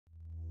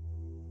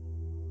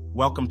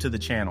Welcome to the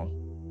channel.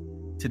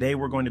 Today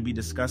we're going to be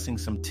discussing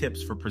some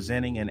tips for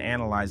presenting and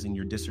analyzing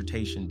your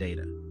dissertation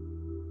data.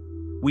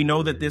 We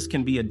know that this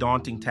can be a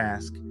daunting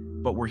task,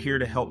 but we're here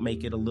to help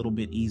make it a little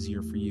bit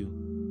easier for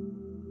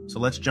you.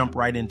 So let's jump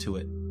right into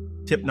it.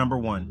 Tip number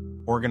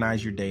 1,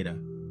 organize your data.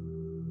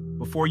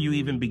 Before you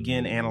even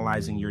begin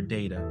analyzing your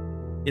data,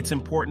 it's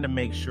important to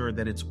make sure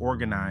that it's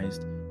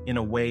organized in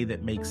a way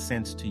that makes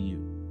sense to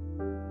you.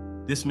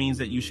 This means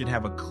that you should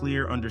have a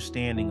clear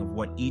understanding of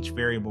what each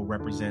variable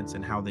represents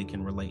and how they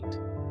can relate.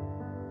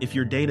 If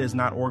your data is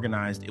not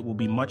organized, it will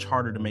be much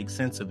harder to make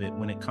sense of it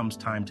when it comes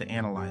time to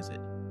analyze it.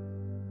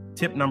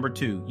 Tip number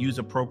 2, use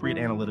appropriate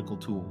analytical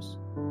tools.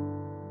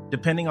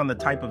 Depending on the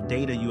type of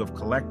data you have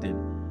collected,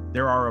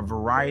 there are a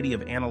variety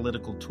of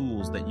analytical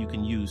tools that you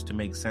can use to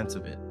make sense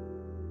of it.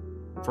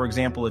 For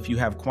example, if you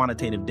have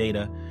quantitative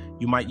data,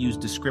 you might use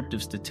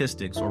descriptive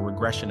statistics or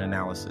regression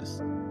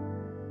analysis.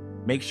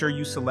 Make sure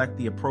you select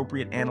the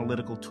appropriate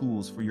analytical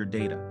tools for your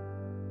data.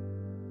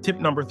 Tip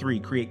number 3,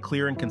 create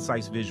clear and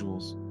concise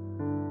visuals.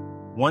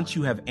 Once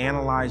you have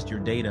analyzed your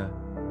data,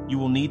 you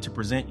will need to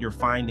present your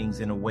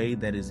findings in a way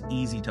that is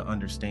easy to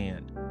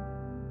understand.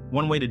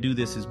 One way to do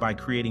this is by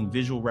creating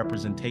visual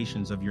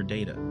representations of your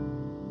data.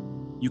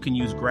 You can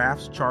use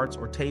graphs, charts,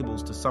 or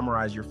tables to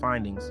summarize your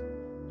findings.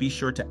 Be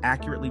sure to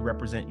accurately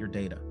represent your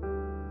data.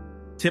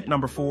 Tip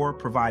number 4,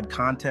 provide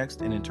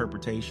context and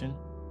interpretation.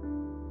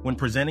 When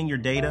presenting your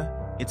data,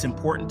 it's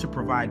important to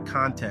provide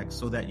context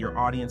so that your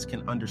audience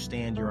can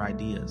understand your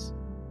ideas.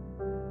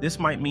 This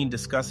might mean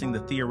discussing the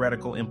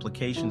theoretical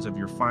implications of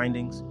your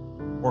findings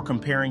or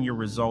comparing your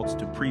results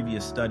to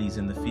previous studies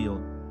in the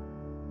field.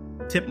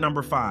 Tip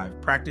number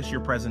 5, practice your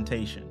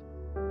presentation.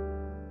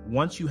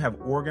 Once you have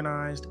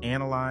organized,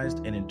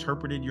 analyzed, and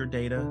interpreted your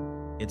data,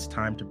 it's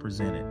time to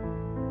present it.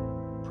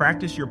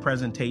 Practice your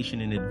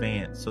presentation in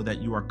advance so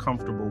that you are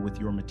comfortable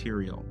with your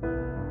material.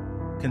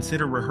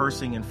 Consider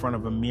rehearsing in front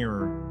of a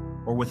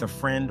mirror or with a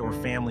friend or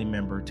family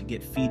member to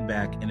get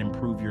feedback and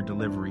improve your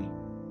delivery.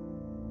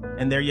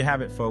 And there you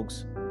have it,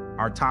 folks,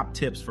 our top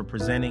tips for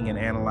presenting and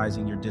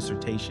analyzing your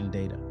dissertation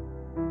data.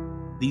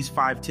 These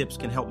 5 tips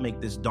can help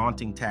make this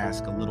daunting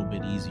task a little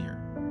bit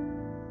easier.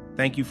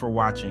 Thank you for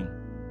watching.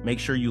 Make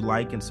sure you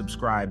like and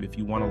subscribe if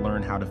you want to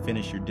learn how to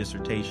finish your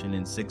dissertation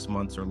in 6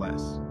 months or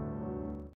less.